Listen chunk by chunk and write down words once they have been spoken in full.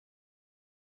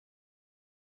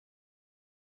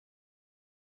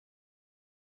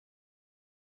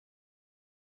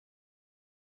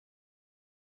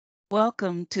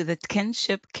Welcome to the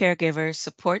Kinship Caregiver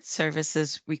Support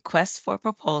Services Request for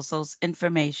Proposals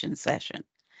information session.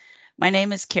 My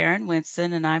name is Karen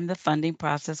Winston, and I'm the Funding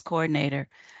Process Coordinator.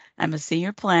 I'm a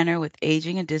Senior Planner with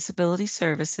Aging and Disability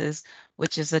Services,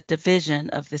 which is a division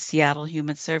of the Seattle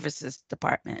Human Services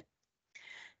Department.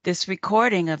 This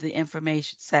recording of the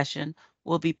information session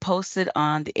will be posted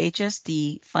on the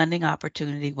HSD Funding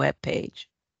Opportunity webpage.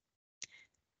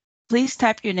 Please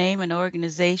type your name and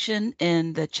organization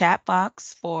in the chat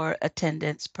box for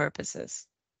attendance purposes.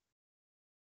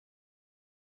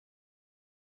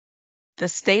 The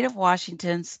State of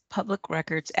Washington's Public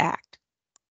Records Act.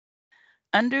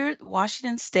 Under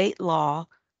Washington state law,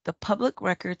 the Public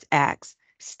Records Act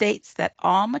states that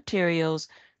all materials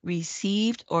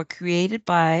received or created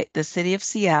by the City of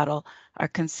Seattle are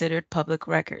considered public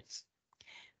records.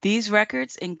 These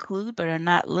records include, but are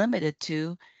not limited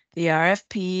to, the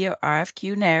RFP or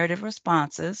RFQ narrative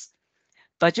responses,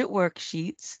 budget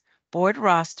worksheets, board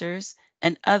rosters,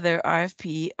 and other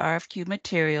RFP, RFQ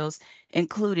materials,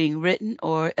 including written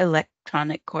or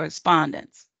electronic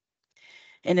correspondence.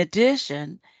 In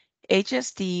addition,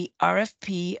 HSD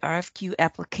RFP, RFQ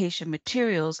application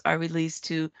materials are released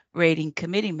to rating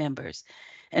committee members,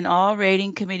 and all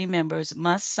rating committee members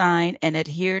must sign and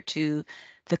adhere to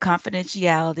the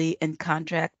confidentiality and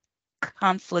contract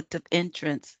conflict of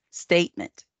interest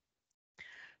statement.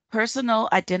 Personal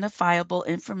identifiable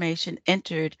information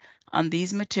entered on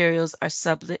these materials are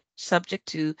subject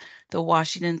to the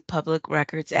Washington Public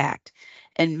Records Act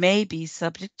and may be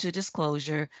subject to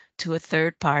disclosure to a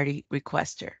third-party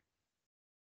requester.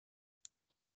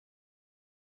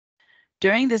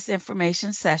 During this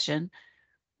information session,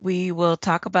 we will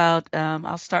talk about,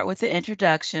 I'll start with the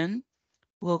introduction.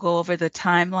 We'll go over the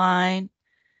timeline,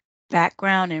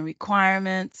 background and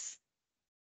requirements.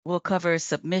 We'll cover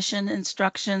submission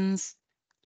instructions,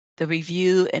 the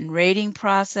review and rating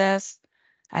process.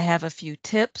 I have a few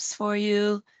tips for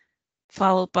you,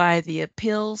 followed by the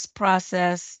appeals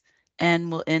process,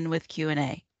 and we'll end with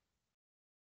Q&A.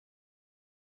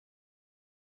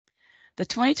 The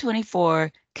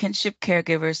 2024 Kinship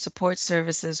Caregiver Support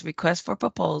Services Request for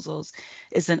Proposals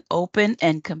is an open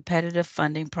and competitive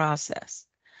funding process.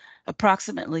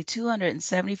 Approximately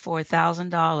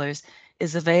 $274,000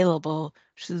 is available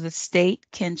through the State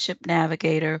Kinship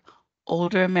Navigator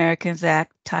Older Americans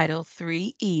Act Title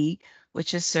III-E,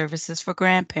 which is Services for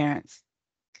Grandparents.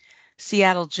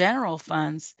 Seattle general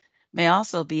funds may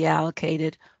also be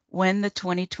allocated when the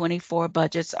 2024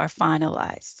 budgets are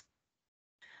finalized.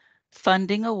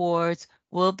 Funding awards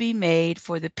will be made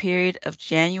for the period of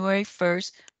January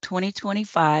 1st,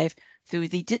 2025 through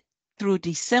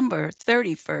December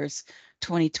 31st,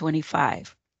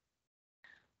 2025.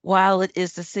 While it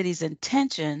is the city's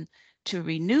intention to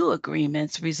renew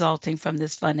agreements resulting from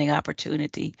this funding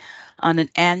opportunity on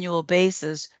an annual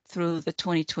basis through the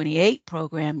 2028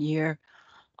 program year,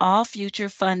 all future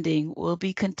funding will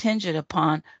be contingent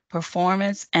upon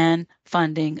performance and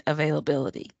funding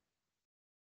availability.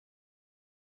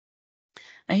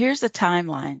 Now here's the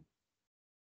timeline.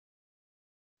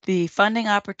 The funding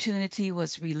opportunity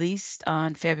was released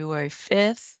on February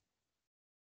 5th.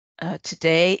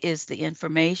 Today is the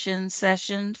information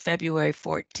session, February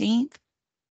 14th.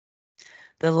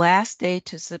 The last day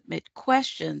to submit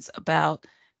questions about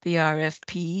the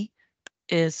RFP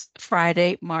is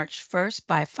Friday, March 1st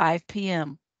by 5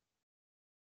 p.m.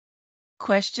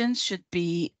 Questions should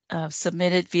be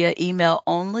submitted via email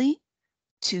only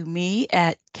to me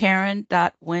at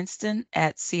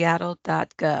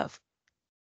karen.winston@seattle.gov.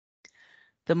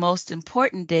 The most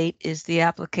important date is the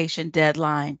application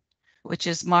deadline, which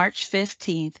is March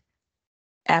 15th.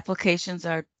 Applications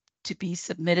are to be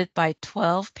submitted by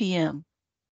 12 p.m.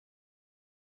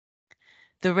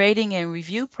 The rating and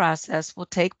review process will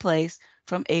take place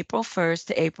from April 1st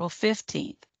to April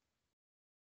 15th.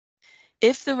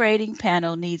 If the rating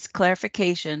panel needs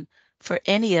clarification for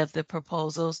any of the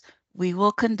proposals, we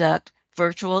will conduct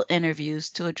virtual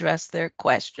interviews to address their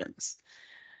questions,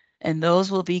 and those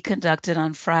will be conducted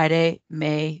on Friday,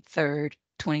 May 3rd,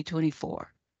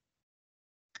 2024.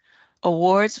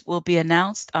 Awards will be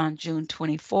announced on June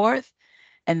 24th,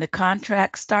 and the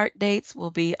contract start dates will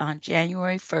be on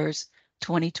January 1st,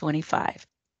 2025.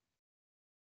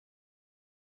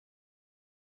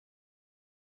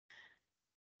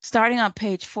 Starting on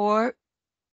page 4,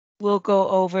 we'll go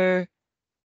over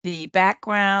the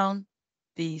background,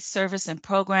 the service and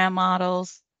program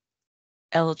models,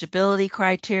 eligibility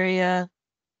criteria,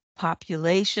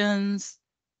 populations,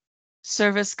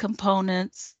 service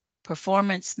components,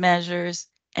 performance measures,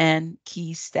 and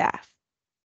key staff.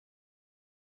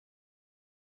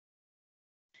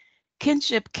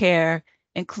 Kinship Care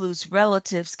includes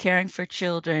relatives caring for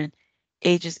children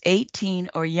ages 18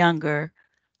 or younger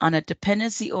on a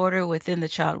dependency order within the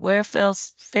child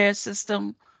welfare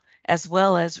system, as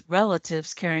well as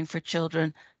relatives caring for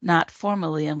children not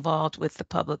formally involved with the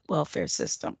public welfare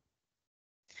system.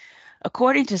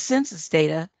 According to census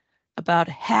data, about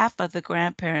half of the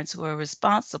grandparents who are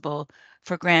responsible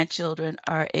for grandchildren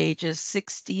are ages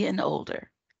 60 and older.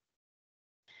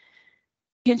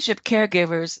 Kinship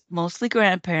caregivers, mostly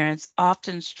grandparents,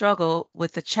 often struggle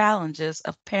with the challenges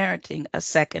of parenting a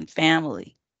second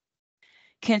family.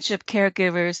 Kinship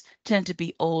caregivers tend to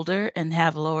be older and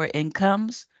have lower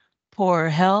incomes, poorer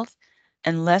health,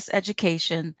 and less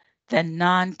education than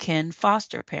non-kin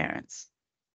foster parents.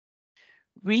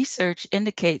 Research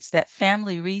indicates that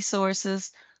family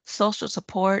resources, social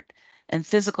support, and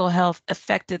physical health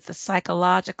affected the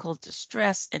psychological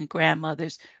distress in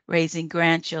grandmothers raising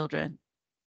grandchildren.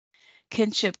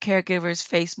 Kinship caregivers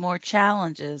face more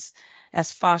challenges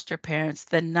as foster parents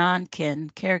than non-kin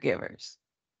caregivers.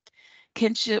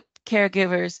 Kinship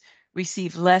caregivers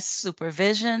receive less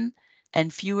supervision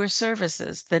and fewer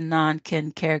services than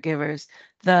non-kin caregivers.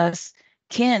 Thus,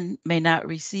 kin may not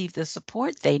receive the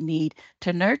support they need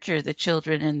to nurture the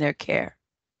children in their care,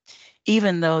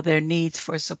 even though their needs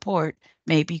for support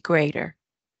may be greater.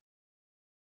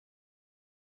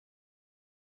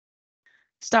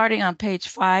 Starting on page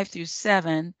 5 through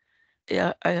 7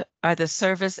 are the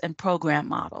service and program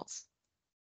models.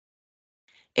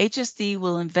 HSD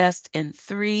will invest in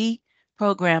 3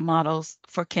 program models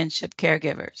for kinship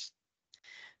caregivers: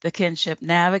 the Kinship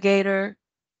Navigator,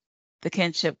 the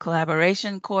Kinship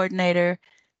Collaboration Coordinator,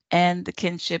 and the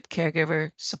Kinship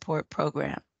Caregiver Support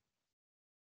Program.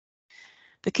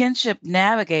 The Kinship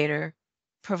Navigator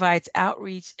provides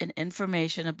outreach and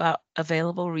information about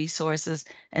available resources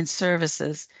and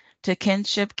services to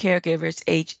kinship caregivers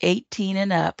age 18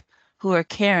 and up who are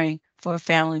caring for a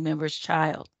family member's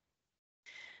child.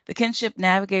 The Kinship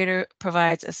Navigator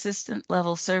provides assistant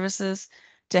level services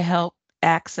to help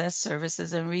access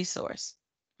services and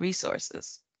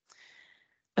resources.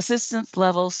 Assistance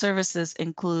level services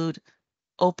include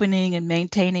opening and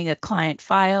maintaining a client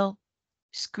file,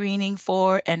 screening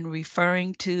for and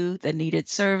referring to the needed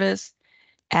service,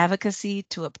 advocacy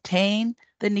to obtain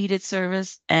the needed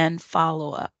service, and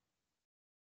follow-up.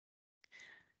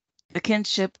 The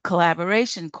Kinship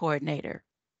Collaboration Coordinator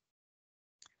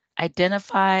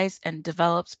identifies and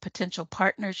develops potential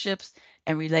partnerships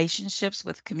and relationships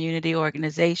with community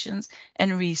organizations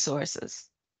and resources,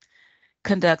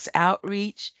 conducts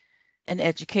outreach and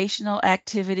educational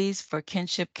activities for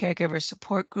kinship caregiver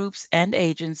support groups and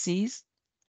agencies,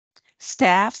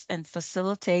 staffs and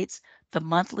facilitates the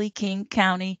monthly King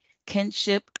County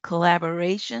Kinship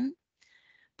Collaboration,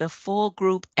 the full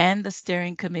group and the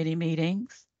steering committee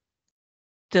meetings,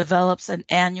 develops an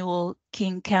annual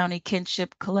King County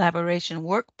Kinship Collaboration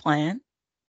Work Plan,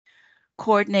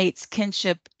 coordinates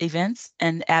kinship events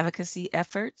and advocacy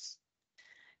efforts,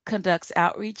 conducts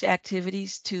outreach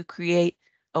activities to create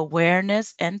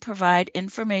awareness and provide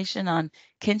information on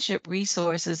kinship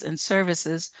resources and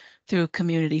services through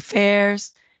community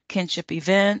fairs, kinship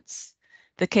events,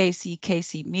 the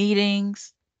KC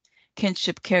meetings,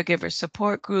 kinship caregiver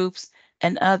support groups,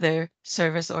 and other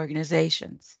service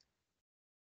organizations.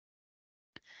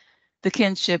 The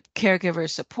Kinship Caregiver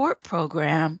Support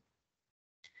Program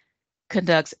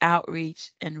conducts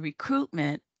outreach and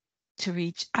recruitment to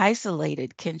reach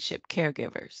isolated kinship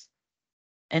caregivers.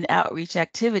 And outreach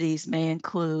activities may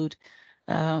include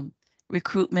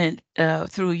recruitment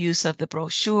through use of the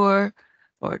brochure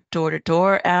or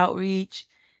door-to-door outreach,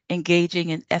 engaging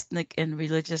in ethnic and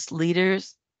religious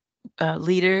leaders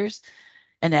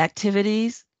and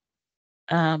activities,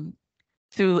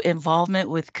 through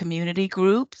involvement with community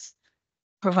groups,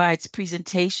 provides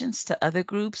presentations to other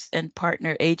groups and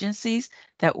partner agencies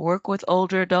that work with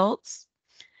older adults,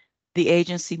 the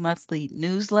agency monthly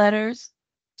newsletters,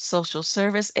 social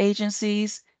service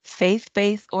agencies,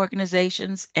 faith-based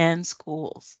organizations, and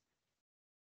schools.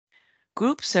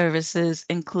 Group services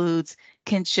includes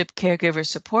kinship caregiver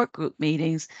support group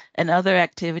meetings and other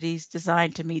activities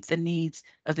designed to meet the needs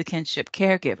of the kinship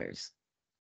caregivers.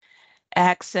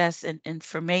 Access and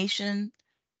information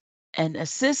and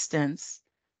assistance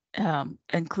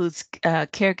includes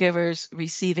caregivers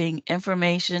receiving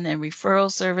information and referral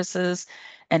services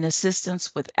and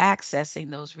assistance with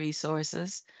accessing those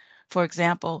resources. For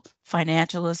example,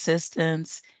 financial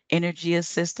assistance, energy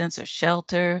assistance or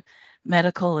shelter,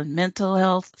 medical and mental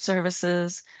health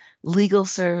services, legal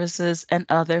services, and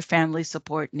other family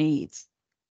support needs.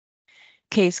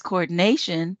 Case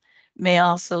coordination may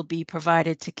also be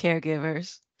provided to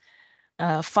caregivers.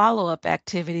 Follow-up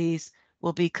activities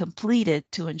will be completed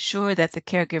to ensure that the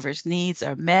caregiver's needs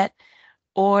are met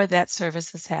or that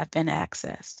services have been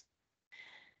accessed.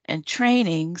 And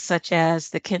training, such as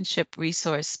the Kinship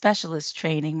Resource Specialist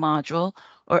Training module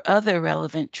or other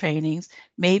relevant trainings,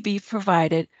 may be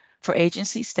provided for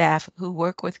agency staff who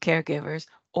work with caregivers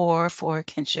or for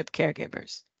kinship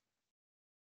caregivers.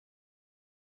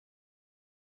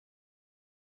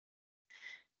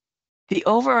 The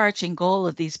overarching goal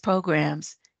of these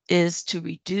programs is to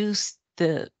reduce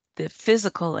the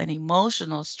physical and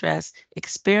emotional stress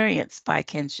experienced by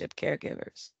kinship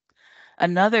caregivers.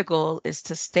 Another goal is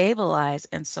to stabilize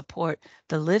and support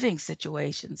the living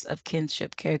situations of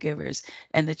kinship caregivers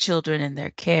and the children in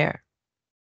their care.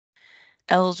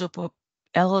 Eligible,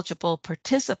 eligible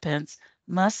participants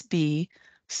must be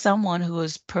someone who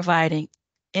is providing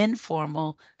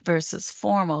informal versus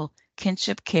formal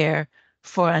kinship care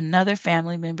for another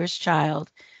family member's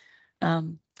child,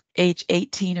 age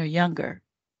 18 or younger.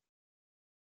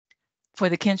 For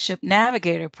the Kinship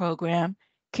Navigator program,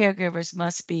 caregivers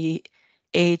must be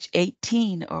age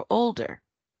 18 or older.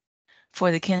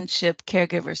 For the Kinship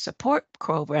Caregiver Support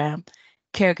Program,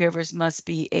 caregivers must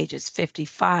be ages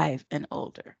 55 and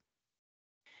older.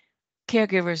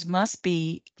 Caregivers must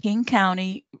be King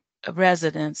County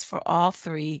residents for all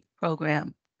three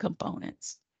program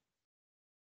components.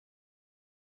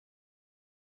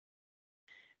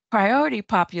 Priority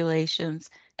populations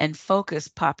and focus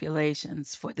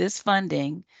populations for this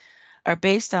funding are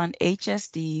based on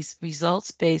HSD's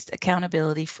results-based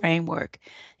accountability framework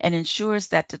and ensures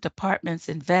that the department's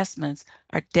investments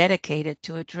are dedicated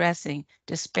to addressing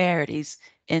disparities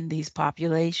in these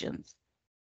populations.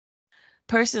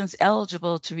 Persons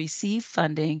eligible to receive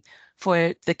funding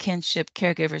for the Kinship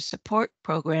Caregiver Support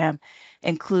Program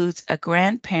includes a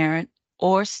grandparent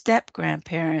or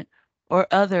step-grandparent or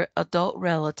other adult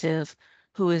relative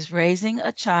who is raising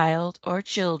a child or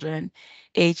children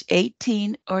age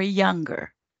 18 or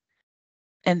younger.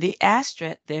 And the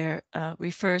asterisk there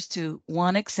refers to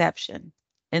one exception,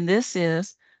 and this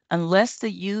is unless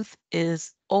the youth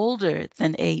is older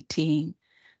than 18,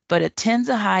 but attends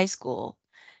a high school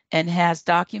and has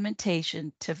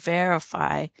documentation to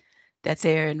verify that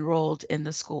they are enrolled in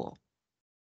the school.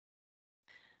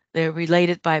 They're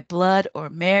related by blood or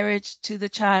marriage to the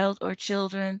child or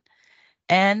children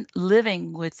and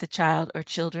living with the child or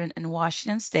children in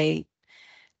Washington State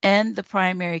and the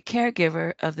primary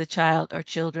caregiver of the child or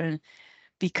children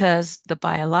because the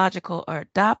biological or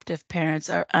adoptive parents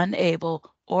are unable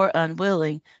or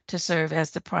unwilling to serve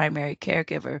as the primary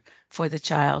caregiver for the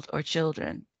child or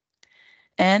children.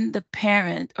 And the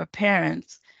parent or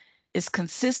parents is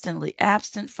consistently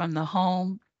absent from the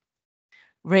home,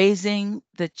 raising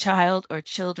the child or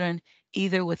children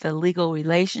either with a legal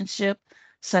relationship,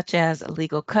 such as a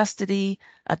legal custody,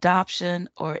 adoption,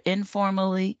 or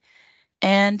informally,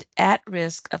 and at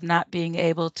risk of not being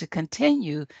able to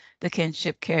continue the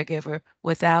kinship caregiver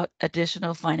without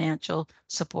additional financial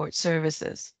support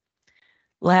services.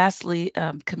 Lastly,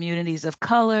 communities of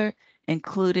color,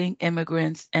 including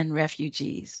immigrants and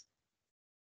refugees.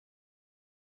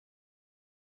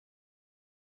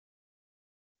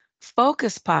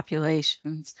 Focus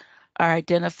populations are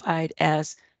identified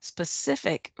as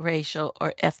specific racial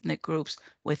or ethnic groups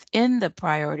within the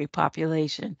priority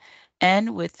population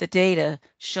and with the data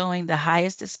showing the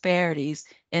highest disparities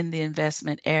in the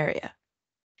investment area.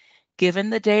 Given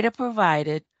the data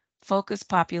provided, focus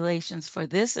populations for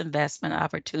this investment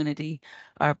opportunity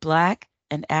are Black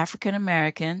and African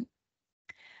American,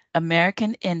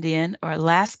 American Indian or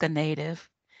Alaska Native,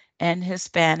 and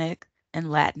Hispanic and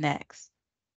Latinx.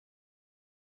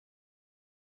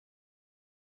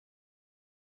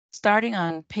 Starting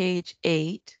on page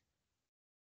 8,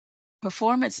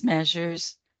 performance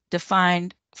measures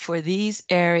defined for these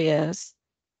areas,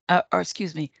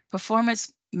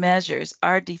 performance measures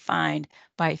are defined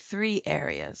by 3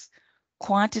 areas: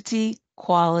 quantity,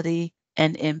 quality,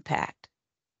 and impact.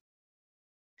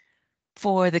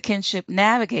 For the Kinship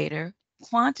Navigator,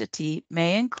 quantity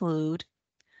may include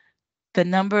the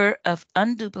number of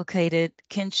unduplicated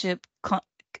kinship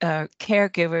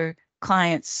caregiver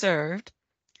clients served,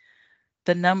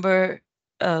 the number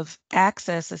of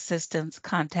access assistance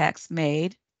contacts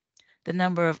made, the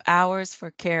number of hours for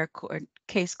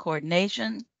case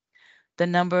coordination, the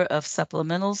number of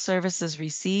supplemental services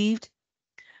received,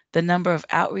 the number of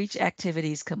outreach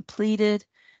activities completed,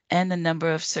 and the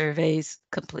number of surveys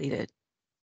completed.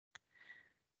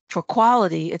 For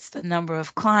quality, it's the number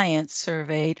of clients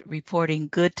surveyed reporting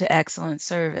good to excellent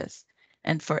service.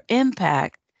 And for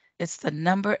impact, it's the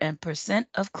number and percent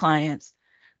of clients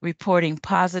reporting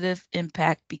positive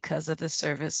impact because of the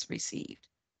service received.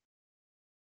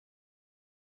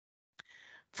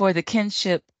 For the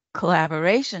Kinship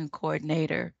Collaboration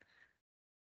Coordinator,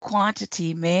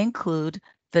 quantity may include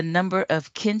the number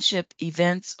of kinship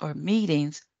events or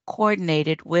meetings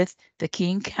coordinated with the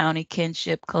King County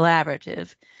Kinship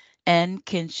Collaborative and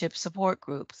kinship support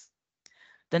groups,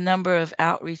 the number of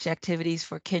outreach activities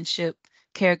for kinship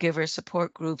caregiver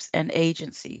support groups and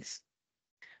agencies.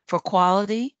 For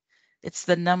quality, it's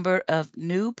the number of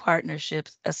new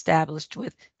partnerships established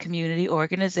with community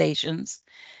organizations.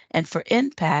 And for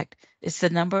impact, it's the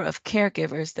number of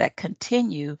caregivers that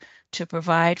continue to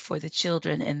provide for the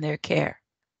children in their care.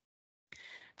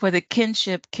 For the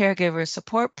Kinship Caregiver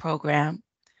Support Program,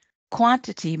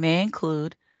 quantity may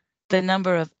include the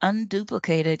number of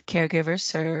unduplicated caregivers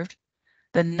served,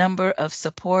 the number of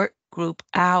support group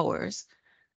hours,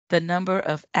 the number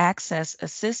of access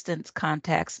assistance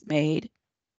contacts made,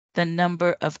 the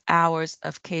number of hours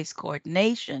of case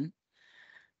coordination,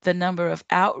 the number of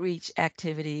outreach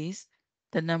activities,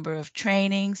 the number of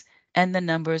trainings, and the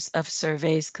numbers of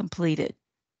surveys completed.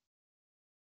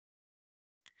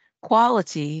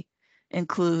 Quality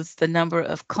includes the number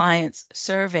of clients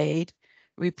surveyed,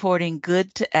 reporting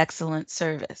good to excellent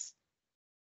service.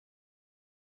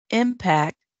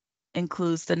 Impact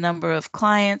includes the number of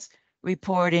clients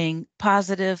reporting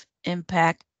positive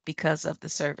impact because of the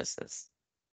services.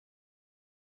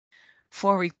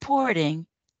 For reporting,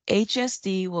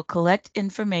 HSD will collect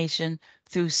information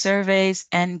through surveys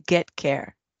and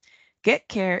GetCare.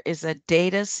 GetCare is a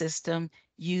data system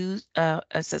used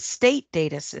as a state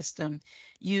data system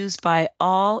used by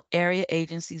all area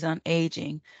agencies on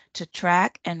aging to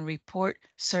track and report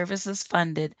services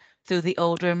funded through the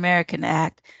Older American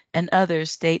Act and other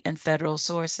state and federal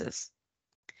sources.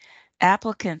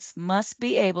 Applicants must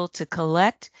be able to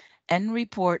collect and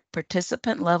report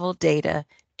participant level data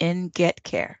in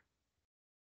GetCare.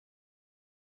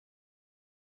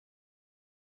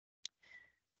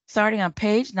 Starting on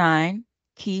page 9,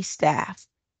 key staff.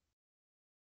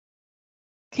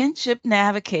 Kinship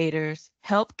navigators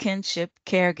help kinship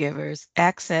caregivers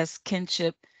access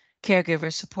kinship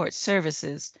caregiver support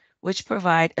services, which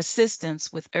provide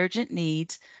assistance with urgent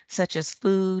needs such as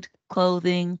food,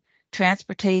 clothing,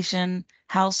 transportation,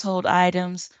 household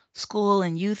items, school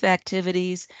and youth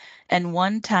activities, and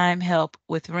one-time help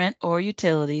with rent or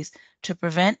utilities to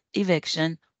prevent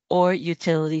eviction or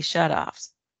utility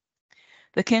shutoffs.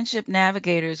 The kinship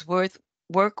navigators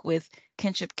work with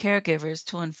kinship caregivers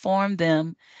to inform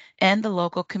them and the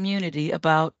local community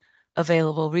about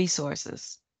available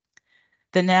resources.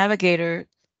 The navigator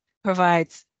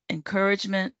provides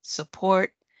encouragement,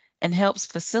 support, and helps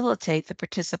facilitate the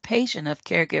participation of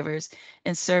caregivers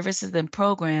in services and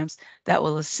programs that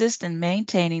will assist in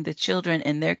maintaining the children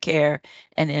in their care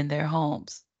and in their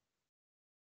homes.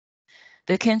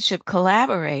 The kinship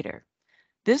collaborator.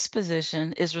 This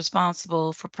position is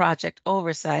responsible for project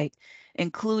oversight,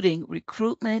 including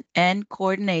recruitment and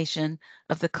coordination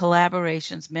of the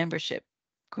collaboration's membership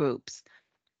groups,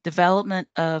 development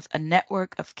of a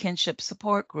network of kinship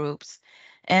support groups,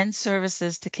 and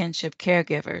services to kinship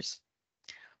caregivers,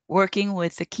 working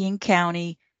with the King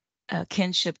County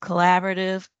Kinship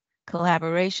Collaboration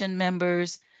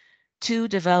members to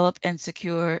develop and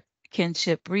secure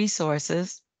kinship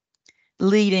resources,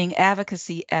 leading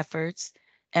advocacy efforts,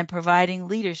 and providing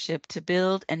leadership to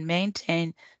build and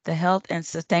maintain the health and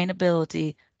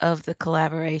sustainability of the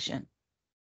collaboration.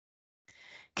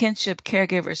 Kinship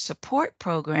Caregiver Support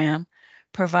Program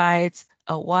provides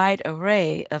a wide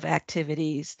array of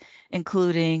activities,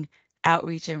 including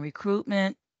outreach and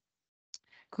recruitment,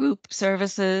 group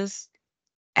services,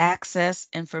 access,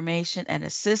 information and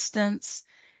assistance,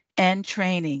 and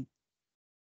training.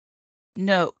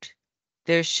 Note,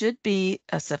 there should be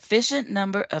a sufficient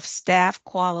number of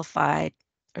qualified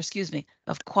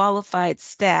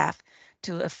staff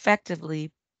to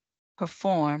effectively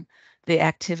perform the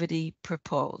activity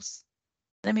proposed.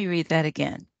 Let me read that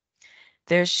again.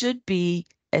 There should be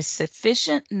a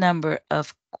sufficient number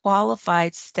of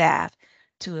qualified staff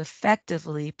to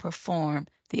effectively perform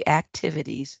the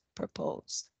activities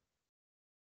proposed.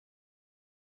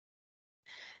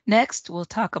 Next, we'll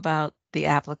talk about the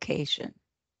application.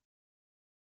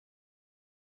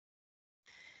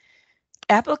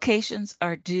 Applications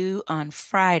are due on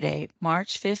Friday,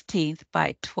 March 15th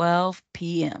by 12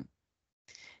 p.m.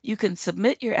 You can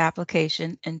submit your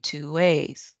application in 2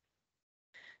 ways.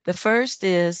 The first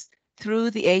is through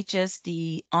the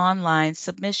HSD online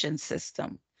submission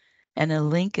system, and a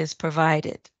link is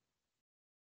provided.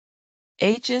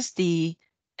 HSD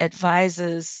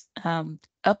advises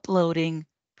uploading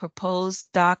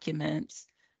proposed documents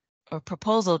or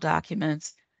proposal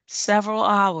documents several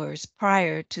hours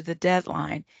prior to the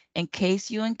deadline in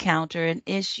case you encounter an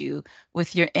issue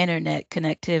with your internet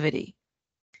connectivity.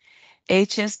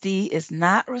 HSD is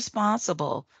not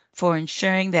responsible for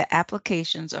ensuring that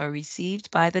applications are received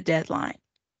by the deadline.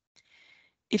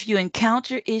 If you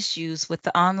encounter issues with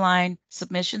the online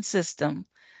submission system,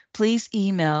 please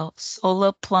email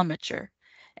SOLA Plumature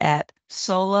at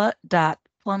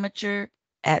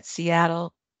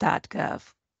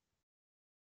sola.plumature@seattle.gov.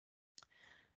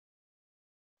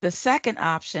 The second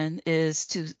option is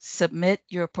to submit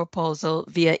your proposal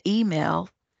via email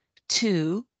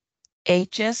to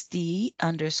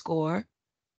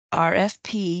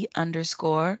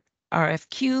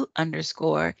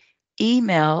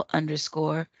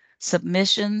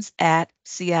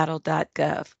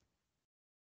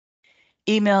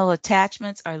Email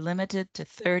attachments are limited to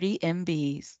 30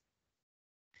 MBs.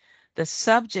 The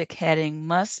subject heading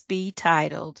must be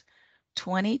titled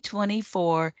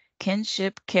 2024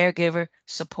 Kinship Caregiver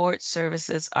Support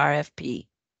Services RFP.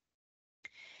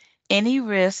 Any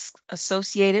risks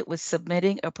associated with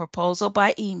submitting a proposal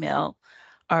by email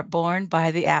are borne by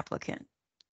the applicant.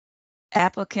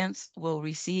 Applicants will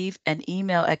receive an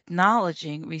email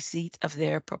acknowledging receipt of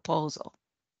their proposal.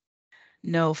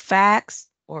 No fax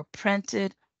or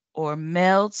printed or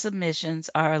mailed submissions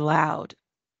are allowed.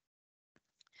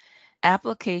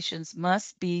 Applications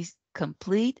must be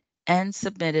complete and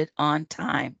submitted on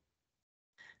time.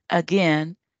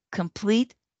 Again,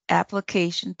 complete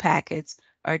application packets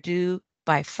are due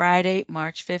by Friday,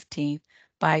 March 15th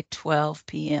by 12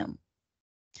 p.m.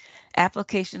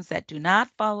 Applications that do not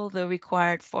follow the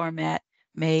required format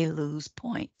may lose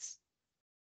points.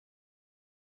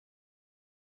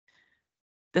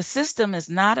 The system is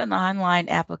not an online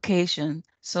application,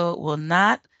 so it will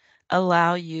not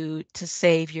allow you to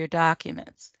save your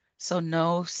documents, so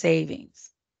no savings.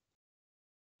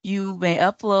 You may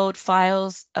upload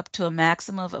files up to a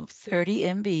maximum of 30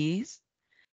 MBs.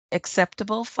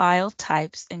 Acceptable file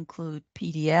types include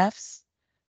PDFs,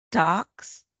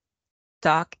 docs,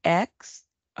 docx,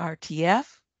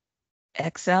 RTF,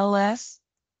 XLS,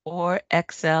 or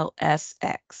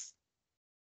XLSX.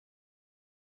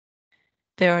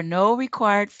 There are no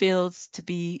required fields to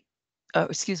be,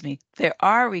 there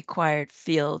are required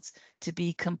fields to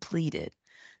be completed.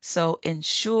 So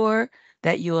ensure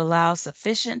that you allow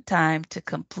sufficient time to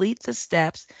complete the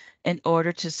steps in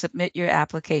order to submit your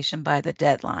application by the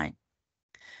deadline.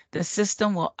 The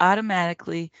system will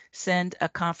automatically send a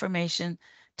confirmation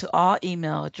to all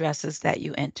email addresses that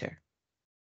you enter.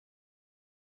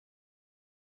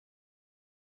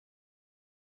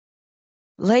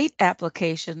 Late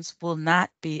applications will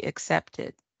not be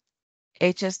accepted.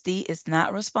 HSD is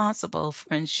not responsible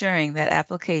for ensuring that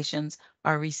applications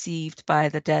are received by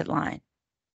the deadline.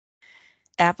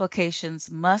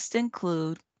 Applications must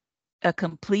include a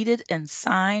completed and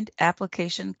signed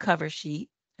application cover sheet,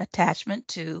 attachment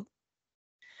 2,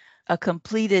 a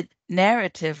completed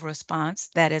narrative response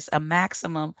that is a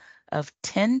maximum of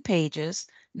 10 pages,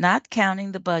 not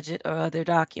counting the budget or other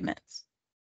documents.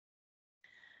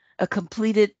 A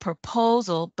completed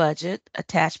proposal budget,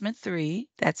 attachment 3,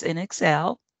 that's in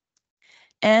Excel,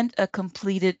 and a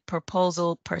completed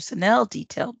proposal personnel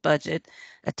detailed budget,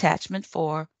 attachment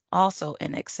 4, also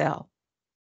in Excel.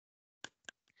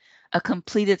 A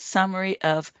completed summary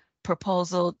of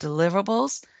proposal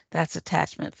deliverables, that's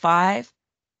attachment 5.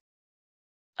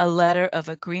 A letter of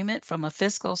agreement from a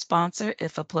fiscal sponsor,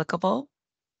 if applicable.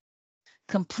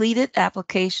 Completed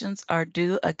applications are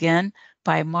due again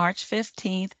by March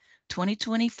 15th,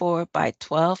 2024 by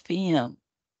 12 p.m.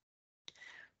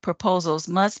 Proposals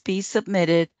must be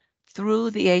submitted through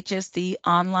the HSD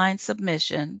online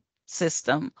submission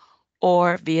system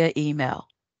or via email.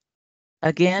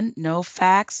 Again, no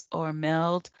fax or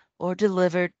mailed or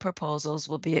delivered proposals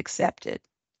will be accepted.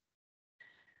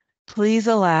 Please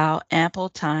allow ample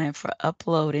time for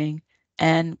uploading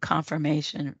and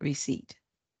confirmation receipt.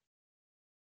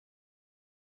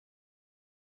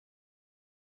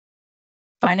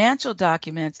 Financial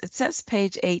documents, it says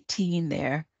page 18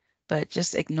 there, but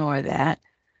just ignore that.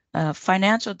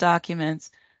 Financial documents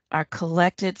are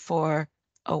collected for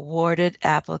awarded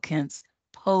applicants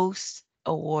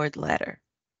post-award letter.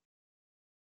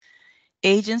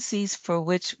 Agencies for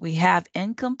which we have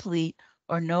incomplete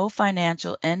or no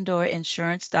financial and/or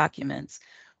insurance documents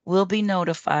will be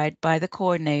notified by the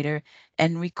coordinator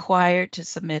and required to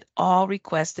submit all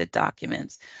requested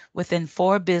documents within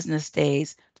 4 business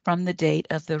days from the date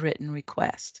of the written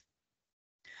request.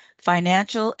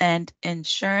 Financial and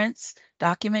insurance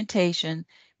documentation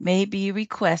may be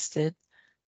requested,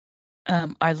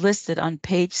 are listed on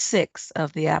page 6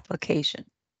 of the application.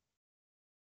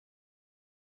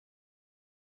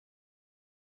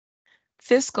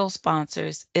 fiscal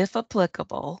sponsors, if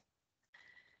applicable.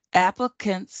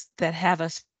 Applicants that have a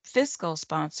fiscal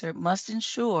sponsor must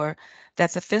ensure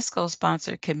that the fiscal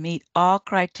sponsor can meet all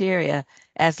criteria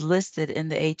as listed in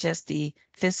the HSD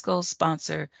fiscal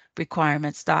sponsor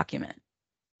requirements document.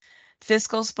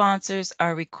 Fiscal sponsors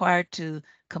are required to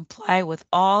comply with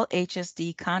all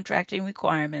HSD contracting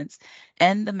requirements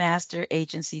and the Master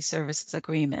Agency Services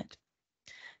Agreement.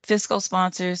 Fiscal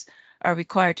sponsors are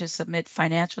required to submit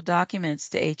financial documents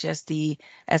to HSD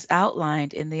as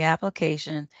outlined in the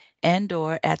application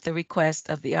and/or at the request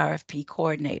of the RFP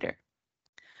coordinator.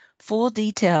 Full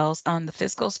details on the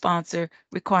fiscal sponsor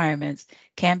requirements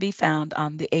can be found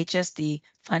on the HSD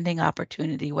Funding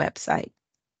Opportunity website.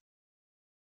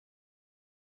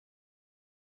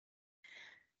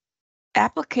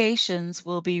 Applications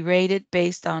will be rated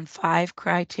based on 5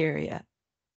 criteria.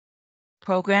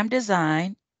 Program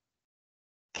design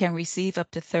can receive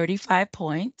up to 35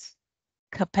 points.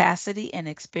 Capacity and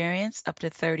experience up to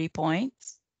 30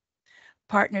 points.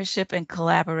 Partnership and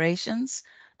collaborations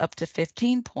up to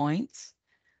 15 points.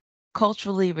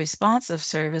 Culturally responsive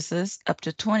services up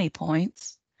to 20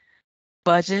 points.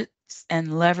 Budgets and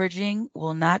leveraging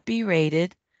will not be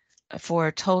rated for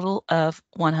a total of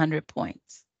 100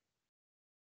 points.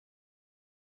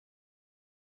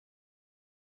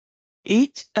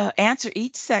 Answer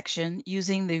each section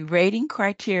using the rating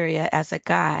criteria as a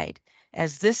guide,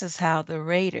 as this is how the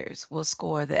raters will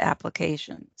score the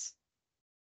applications.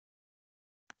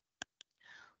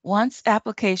 Once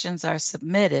applications are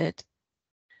submitted,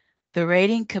 the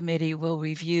rating committee will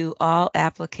review all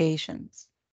applications.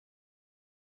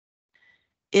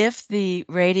 If the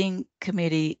rating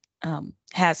committee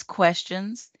has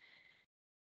questions,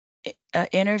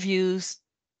 interviews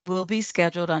will be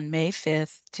scheduled on May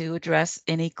 5th to address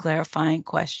any clarifying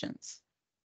questions.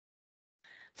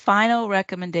 Final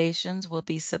recommendations will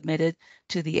be submitted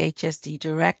to the HSD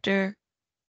director,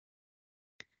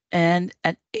 and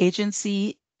an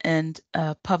agency and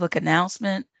public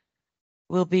announcement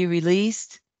will be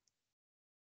released,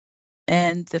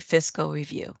 and the fiscal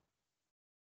review.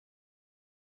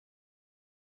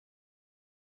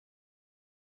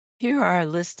 Here are a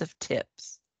list of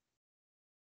tips.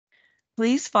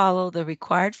 Please follow the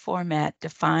required format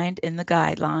defined in the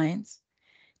guidelines.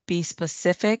 Be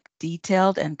specific,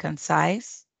 detailed, and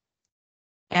concise.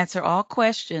 Answer all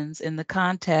questions in the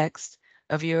context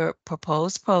of your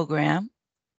proposed program.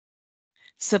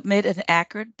 Submit an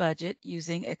accurate budget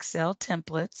using Excel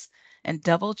templates and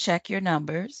double check your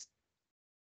numbers.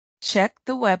 Check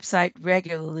the website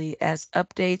regularly as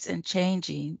updates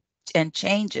and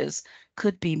changes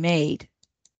could be made.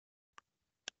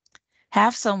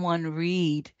 Have someone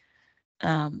read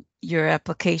your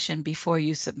application before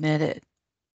you submit it.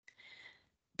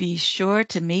 Be sure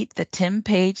to meet the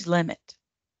 10-page limit.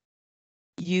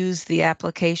 Use the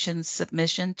application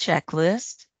submission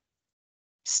checklist.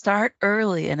 Start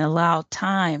early and allow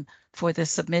time for the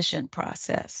submission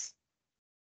process.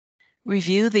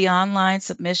 Review the online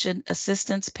submission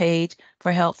assistance page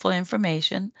for helpful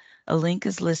information. A link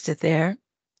is listed there.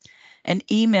 And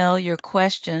email your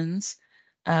questions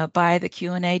by the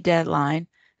Q&A deadline,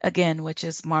 again, which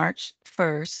is March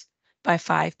 1st by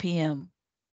 5 p.m.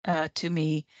 To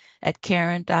me at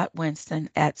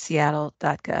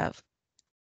karen.winston@seattle.gov.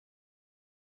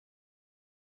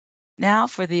 Now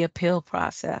for the appeal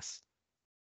process.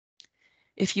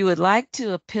 If you would like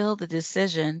to appeal the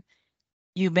decision,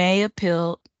 you may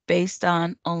appeal based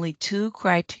on only 2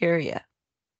 criteria.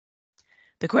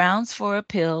 The grounds for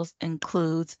appeals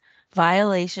includes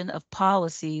violation of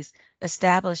policies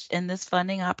established in this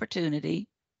funding opportunity,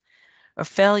 or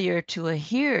failure to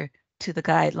adhere to the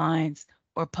guidelines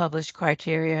or published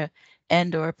criteria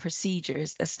and/or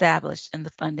procedures established in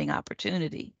the funding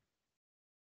opportunity.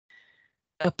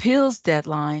 Appeals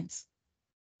deadlines.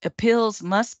 Appeals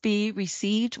must be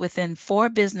received within 4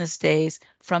 business days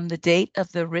from the date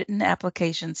of the written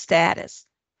application status.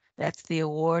 That's the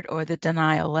award or the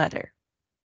denial letter.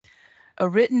 A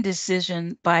written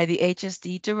decision by the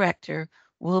HSD director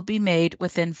will be made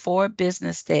within 4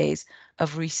 business days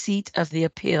of receipt of the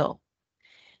appeal.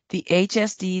 The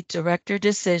HSD director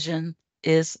decision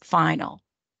is final.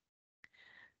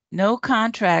 No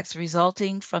contracts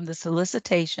resulting from the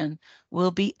solicitation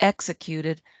will be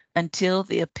executed until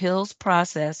the appeals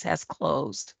process has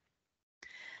closed.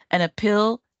 An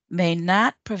appeal may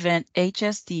not prevent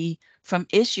HSD from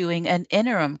issuing an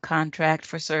interim contract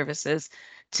for services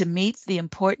to meet the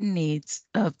important needs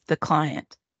of the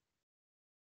client.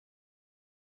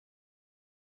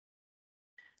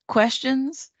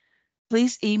 Questions?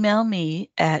 Please email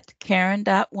me at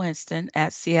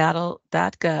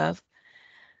karen.winston@seattle.gov.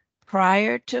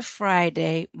 prior to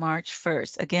Friday, March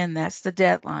 1st. Again, that's the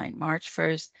deadline, March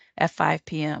 1st at 5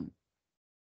 p.m.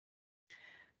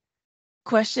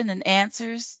 Question and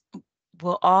answers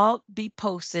will all be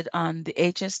posted on the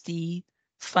HSD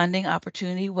Funding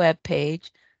Opportunity webpage,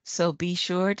 so be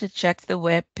sure to check the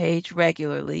webpage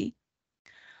regularly.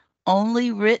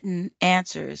 Only written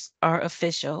answers are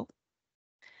official,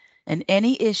 and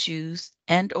any issues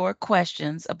and/or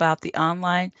questions about the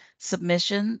online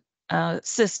submission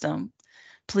system,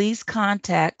 please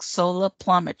contact Sola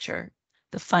Plumacher,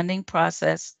 the funding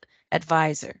process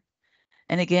advisor.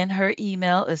 And again, her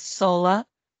email is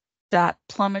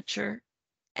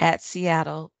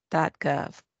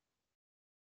sola.plumacher@seattle.gov.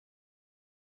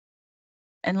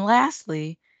 And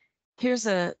lastly, here's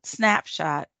a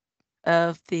snapshot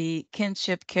of the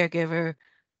Kinship Caregiver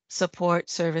Support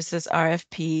Services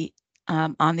RFP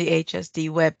on the HSD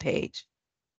webpage.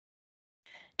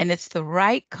 And it's the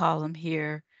right column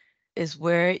here is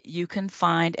where you can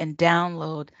find and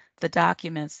download the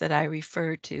documents that I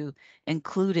referred to,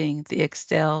 including the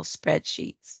Excel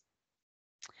spreadsheets.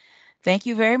 Thank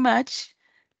you very much,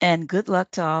 and good luck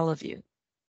to all of you.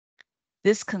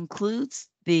 This concludes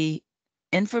the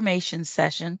information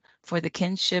session for the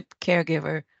Kinship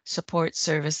Caregiver Support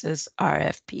Services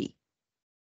RFP.